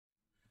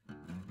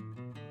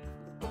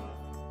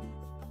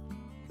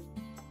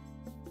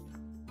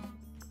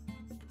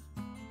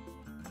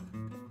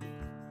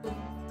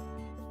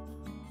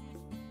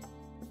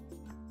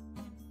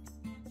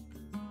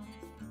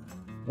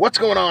What's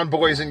going on,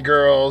 boys and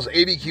girls?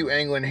 ABQ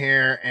Angling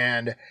here,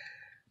 and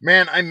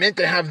man, I meant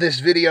to have this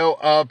video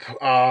up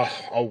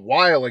a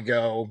while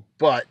ago,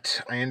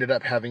 but I ended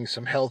up having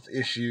some health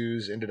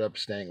issues, ended up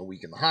staying a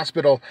week in the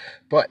hospital,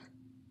 but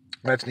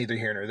that's neither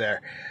here nor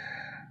there.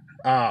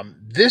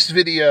 This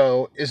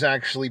video is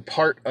actually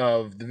part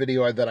of the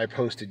video that I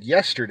posted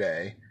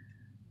yesterday,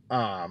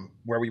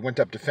 where we went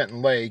up to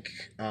Fenton Lake,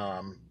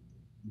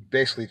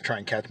 basically to try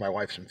and catch my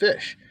wife some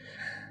fish.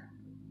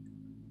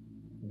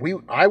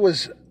 I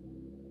was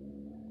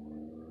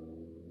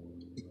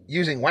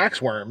using wax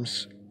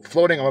worms,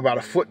 floating them about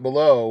a foot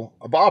below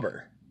a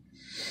bobber.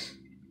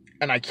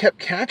 And I kept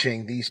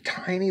catching these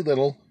tiny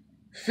little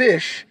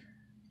fish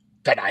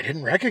that I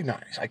didn't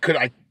recognize. I've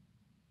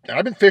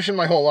been fishing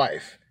my whole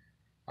life.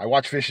 I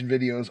watch fishing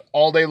videos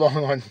all day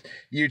long on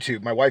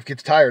YouTube. My wife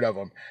gets tired of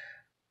them.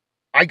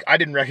 I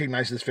didn't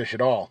recognize this fish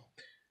at all.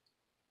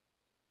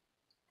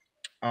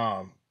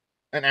 And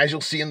as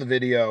you'll see in the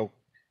video,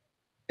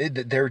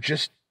 they're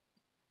just,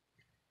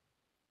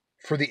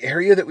 for the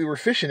area that we were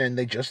fishing in,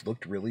 they just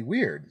looked really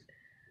weird.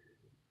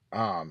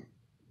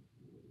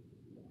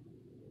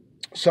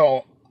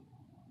 So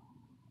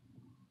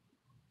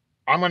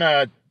I'm going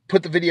to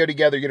put the video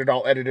together, get it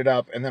all edited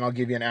up, and then I'll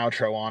give you an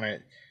outro on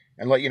it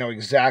and let you know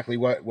exactly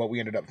what we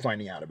ended up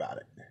finding out about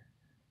it.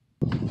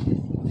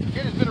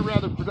 It has been a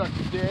rather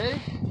productive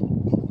day.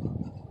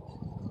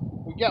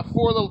 We got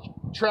 4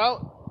 little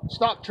trout,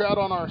 stock trout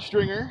on our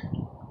stringer.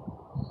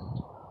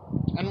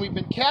 And we've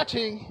been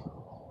catching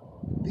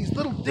these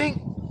little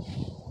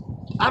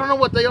I don't know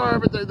what they are,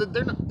 but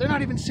they're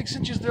not even 6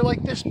 inches. They're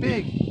like this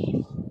big.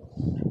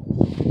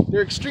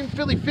 They're extreme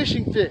Philly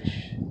fishing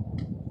fish.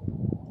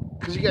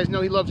 Because you guys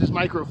know he loves his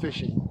micro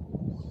fishing.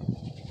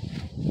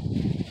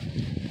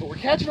 But we're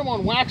catching them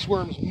on wax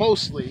worms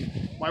mostly.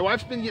 My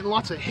wife's been getting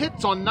lots of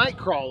hits on night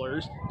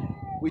crawlers.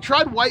 We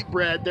tried white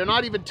bread. They're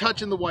not even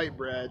touching the white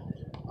bread.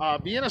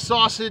 Vienna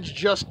sausage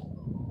just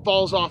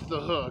falls off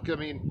the hook. I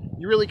mean,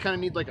 you really kind of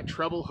need like a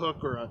treble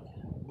hook or a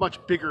much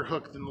bigger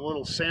hook than the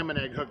little salmon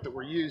egg hook that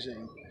we're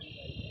using.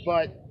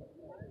 But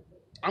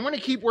I'm going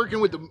to keep working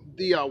with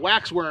the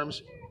wax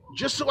worms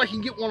just so I can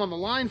get one on the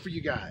line for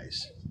you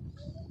guys.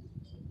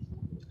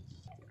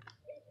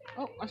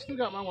 Oh, I still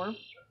got my worm.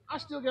 I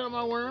thought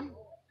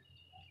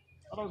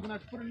I was going to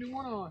have to put a new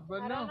one on, but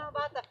no. I don't know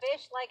about the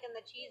fish liking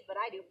the cheese, but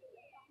I do.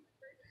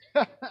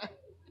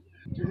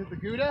 Is it the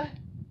Gouda?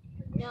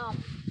 No.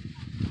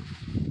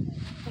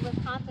 The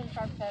Wisconsin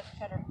sharp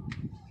cheddar.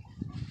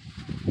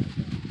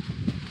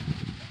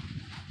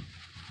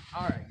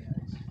 Alright,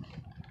 guys.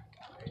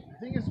 The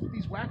thing is with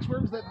these wax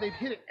worms, that they've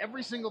hit it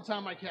every single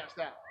time I cast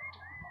out.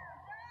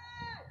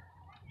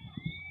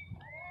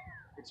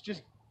 It's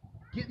just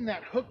getting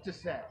that hook to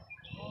set.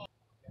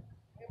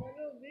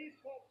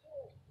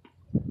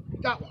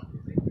 Got one.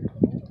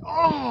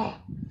 Oh!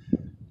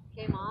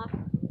 Came off.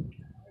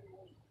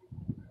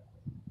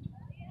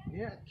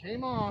 Yeah, it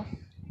came off.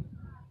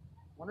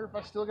 Wonder if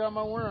I still got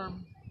my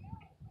worm.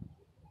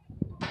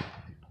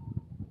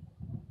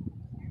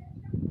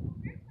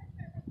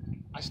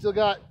 I still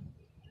got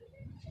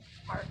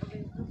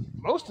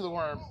most of the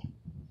worm.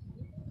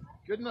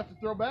 Good enough to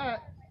throw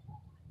back.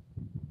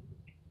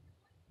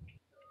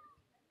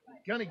 I'm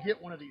gonna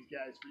get one of these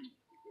guys for you.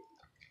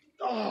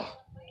 Oh!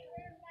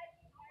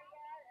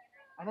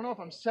 I don't know if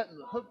I'm setting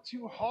the hook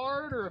too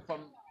hard or if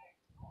I'm...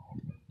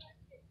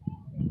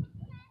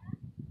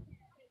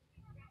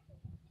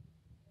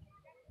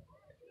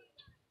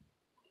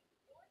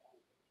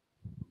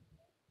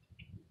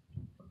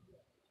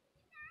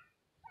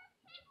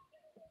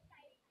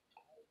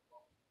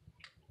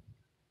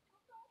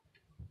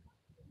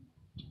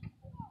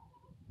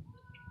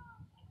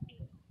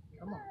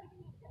 Come on.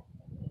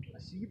 I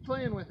see you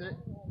playing with it.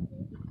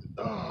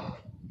 Oh.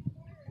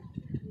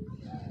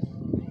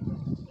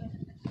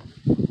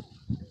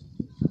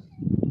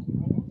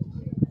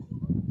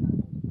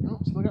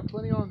 Nope, still got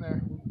plenty on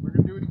there. We're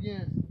going to do it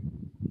again.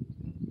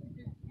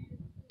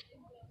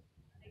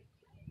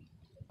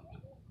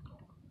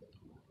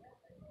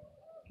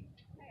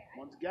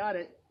 One's got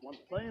it. One's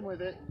playing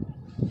with it.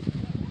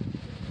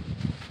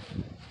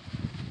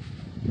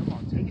 Come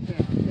on, take it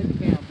down. Take it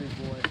down, big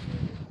boy.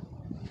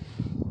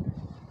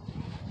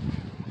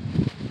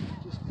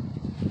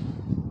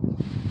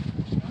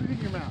 Just put it in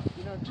your mouth.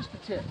 You know, just the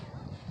tip.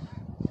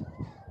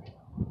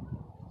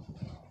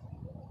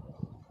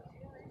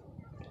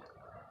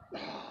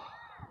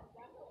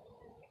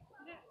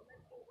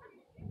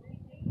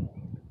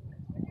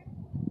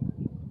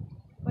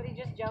 But he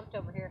just jumped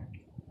over here.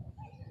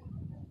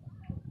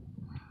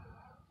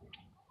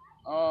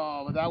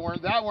 Oh, but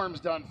that worm's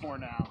done for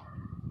now.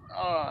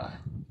 All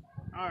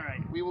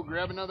right, we will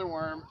grab another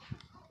worm.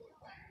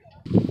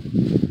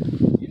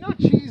 You know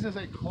cheese is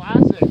a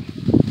classic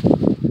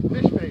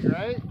fish bait,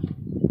 right?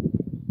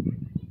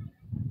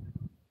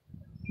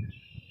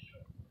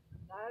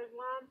 That is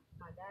mom.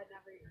 My dad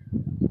never used.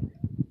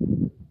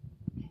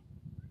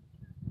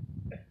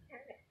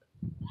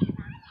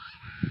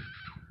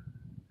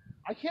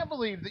 I can't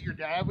believe that your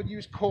dad would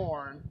use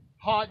corn,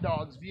 hot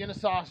dogs, Vienna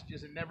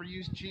sausages, and never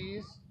used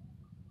cheese?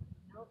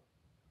 Nope.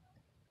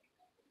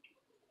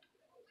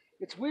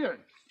 It's weird.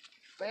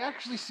 They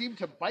actually seem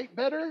to bite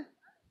better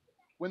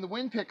when the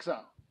wind picks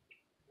up.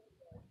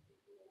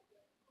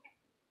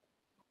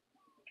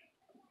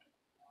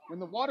 When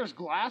the water's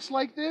glass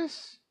like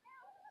this,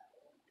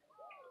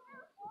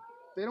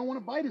 they don't want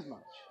to bite as much.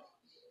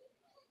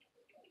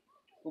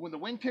 But when the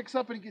wind picks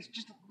up and it gets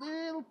just a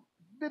little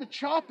bit of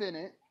chop in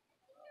it,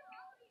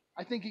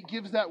 I think it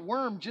gives that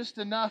worm just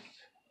enough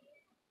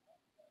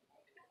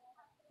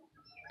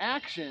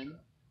action.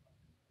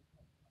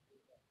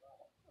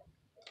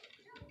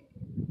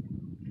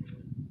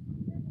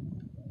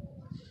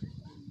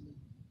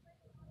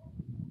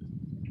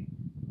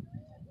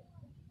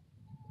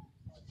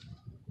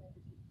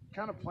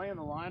 Kind of playing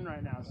the line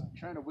right now, so I'm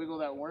trying to wiggle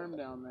that worm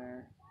down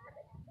there.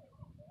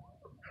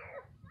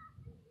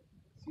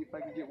 See if I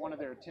can get one of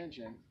their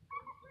attention.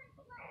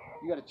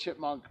 You got a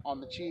chipmunk on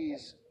the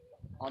cheese.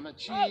 On the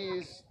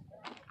cheese.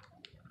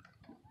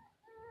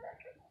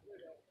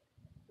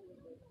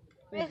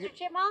 Mr.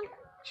 Chipmunk?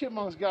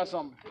 Chipmunk's got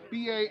some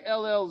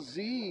BALLZ.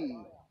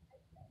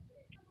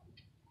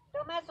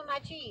 Don't mess with my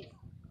cheese.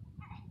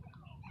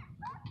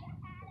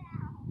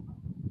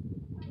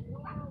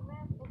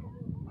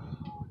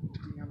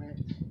 Damn it.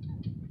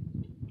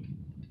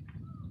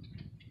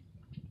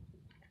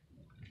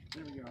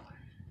 There we go.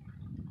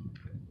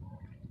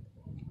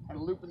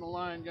 I'm looping the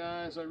line,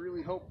 guys. I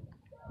really hope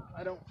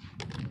I don't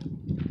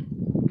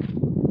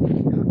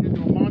cook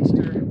into a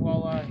monster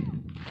while I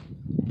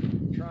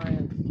try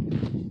and...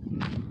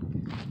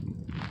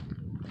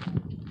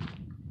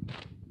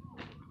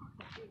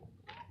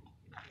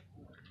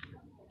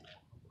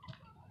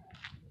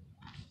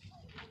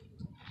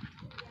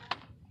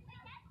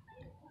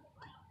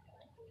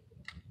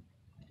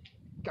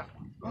 Got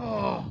one.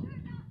 Oh!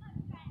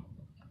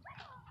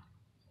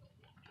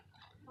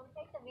 Don't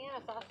take the Vienna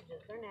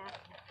sausages. They're nasty.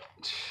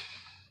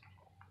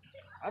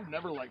 I've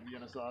never liked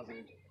Vienna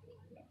sausage.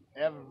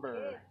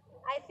 Ever.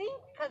 I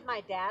think because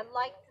my dad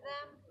liked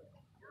them.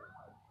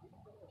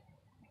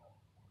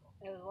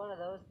 It was one of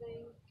those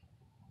things.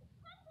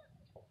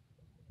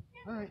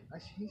 Alright,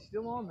 he's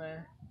still on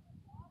there.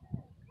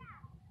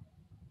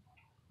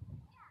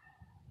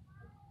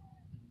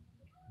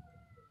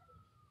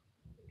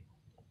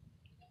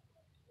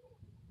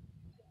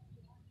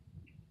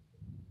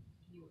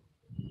 You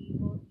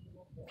evil,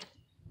 evil boy.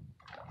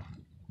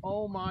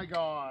 Oh my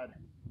god.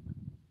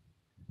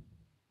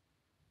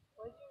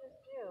 What'd you just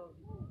do?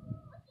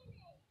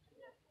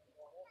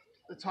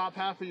 The top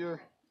half of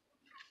your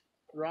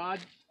rod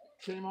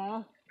came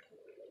off.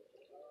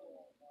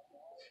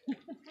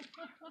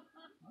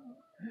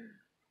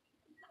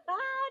 How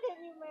did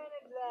you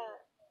manage that?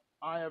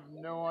 I have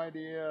no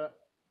idea.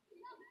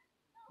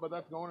 But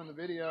that's going in the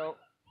video.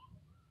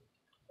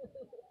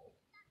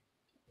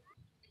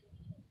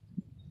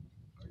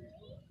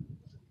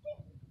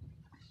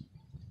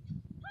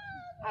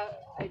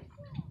 I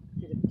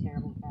did a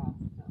terrible cast.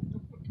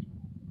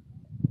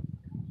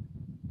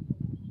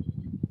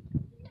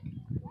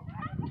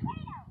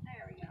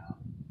 There we go.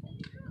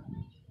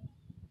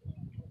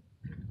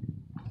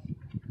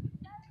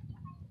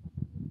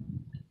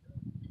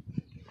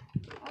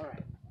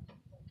 Alright.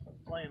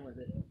 Playing with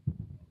it.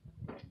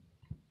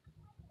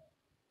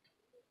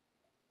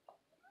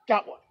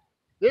 Got one.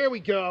 There we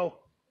go.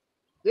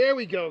 There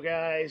we go,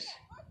 guys.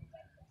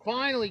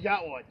 Finally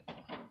got one.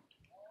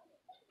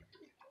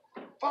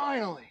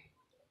 Finally.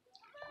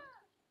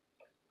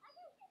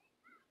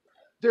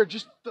 They're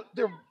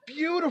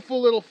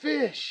beautiful little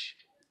fish.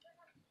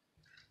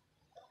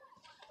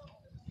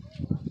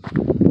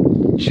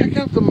 Check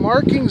out the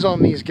markings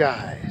on these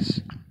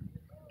guys.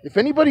 If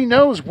anybody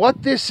knows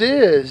what this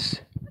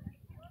is,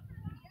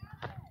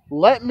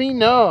 let me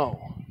know.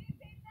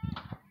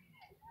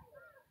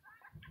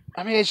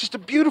 I mean, it's just a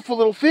beautiful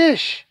little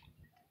fish.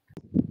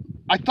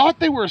 I thought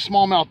they were a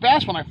smallmouth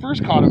bass when I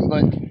first caught them,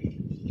 but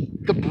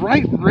the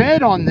bright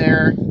red on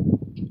there,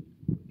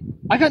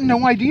 I got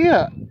no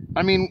idea.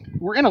 I mean,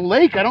 we're in a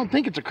lake. I don't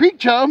think it's a creek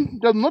chub.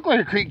 Doesn't look like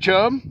a creek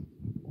chub.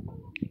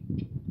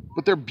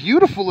 But they're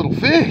beautiful little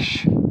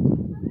fish.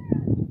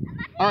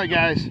 All right,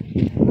 guys.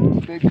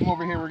 Babe, come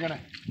over here. We're going to...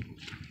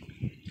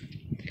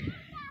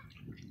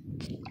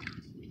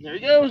 There he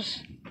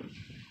goes.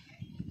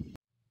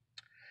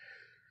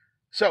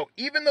 So,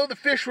 even though the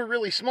fish were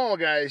really small,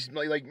 guys,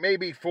 like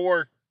maybe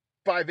 4-5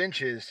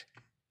 inches,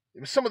 it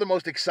was some of the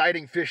most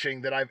exciting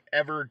fishing that I've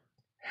ever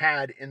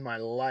had in my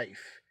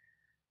life.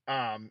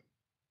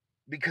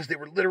 Because they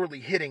were literally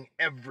hitting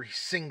every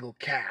single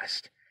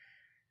cast.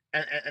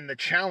 And the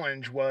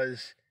challenge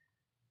was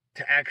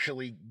to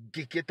actually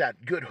get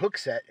that good hook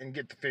set and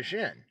get the fish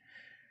in.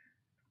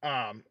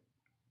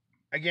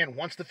 Again,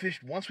 once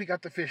we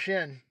got the fish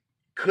in,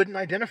 couldn't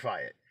identify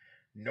it.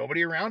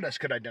 Nobody around us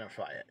could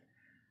identify it.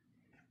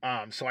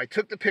 So I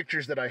took the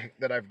pictures that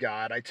I've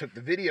got. I took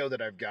the video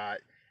that I've got.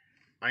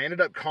 I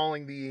ended up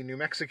calling the New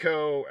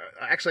Mexico.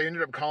 Actually, I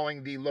ended up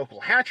calling the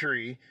local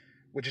hatchery,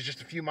 which is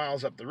just a few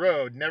miles up the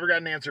road. Never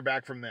got an answer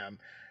back from them.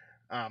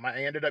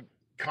 I ended up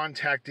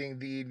contacting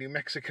the New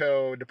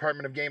Mexico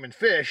Department of Game and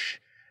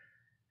Fish,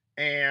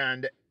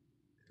 and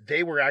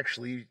they were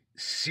actually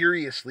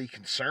seriously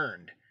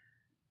concerned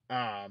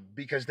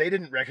because they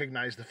didn't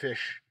recognize the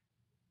fish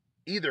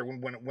either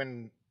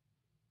when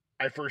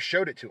I first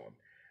showed it to them.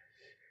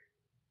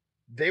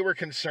 They were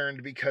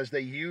concerned because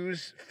they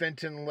use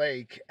Fenton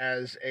Lake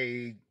as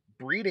a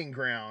breeding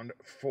ground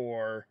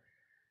for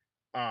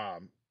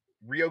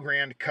Rio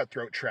Grande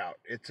cutthroat trout.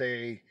 It's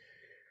a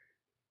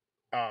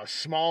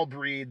small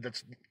breed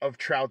of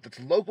trout that's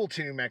local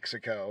to New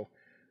Mexico,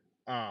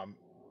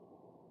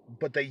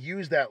 but they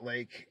use that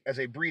lake as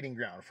a breeding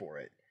ground for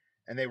it.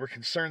 And they were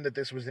concerned that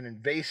this was an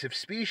invasive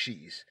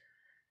species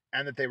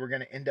and that they were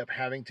going to end up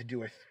having to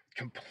do a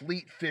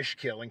complete fish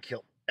kill and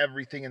kill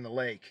everything in the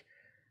lake.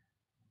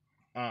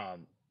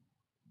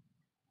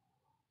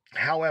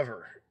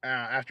 However,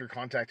 after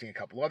contacting a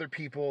couple other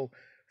people,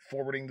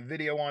 forwarding the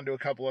video on to a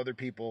couple other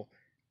people,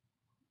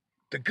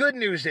 the good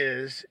news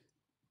is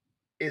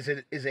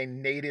it is a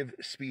native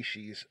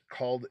species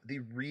called the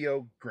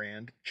Rio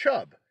Grande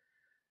chub.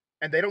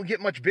 And they don't get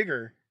much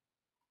bigger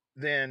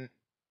than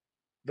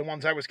the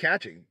ones I was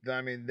catching.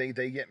 I mean,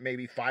 they get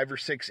maybe 5 or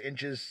 6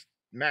 inches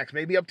max,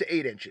 maybe up to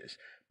 8 inches.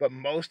 But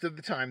most of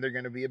the time, they're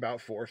going to be about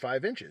 4 or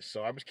 5 inches.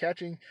 So I was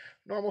catching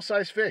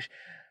normal-sized fish.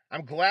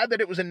 I'm glad that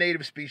it was a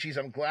native species.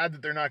 I'm glad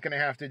that they're not going to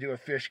have to do a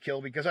fish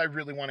kill because I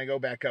really want to go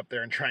back up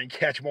there and try and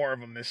catch more of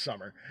them this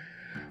summer.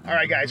 All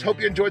right, guys.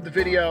 Hope you enjoyed the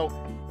video.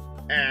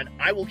 And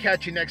I will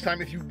catch you next time.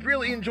 If you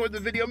really enjoyed the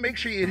video, make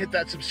sure you hit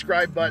that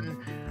subscribe button.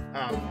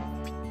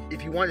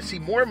 If you want to see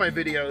more of my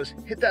videos,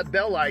 hit that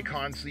bell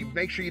icon so you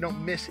make sure you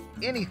don't miss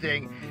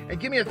anything. And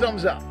give me a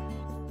thumbs up.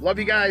 Love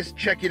you guys.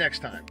 Check you next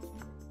time.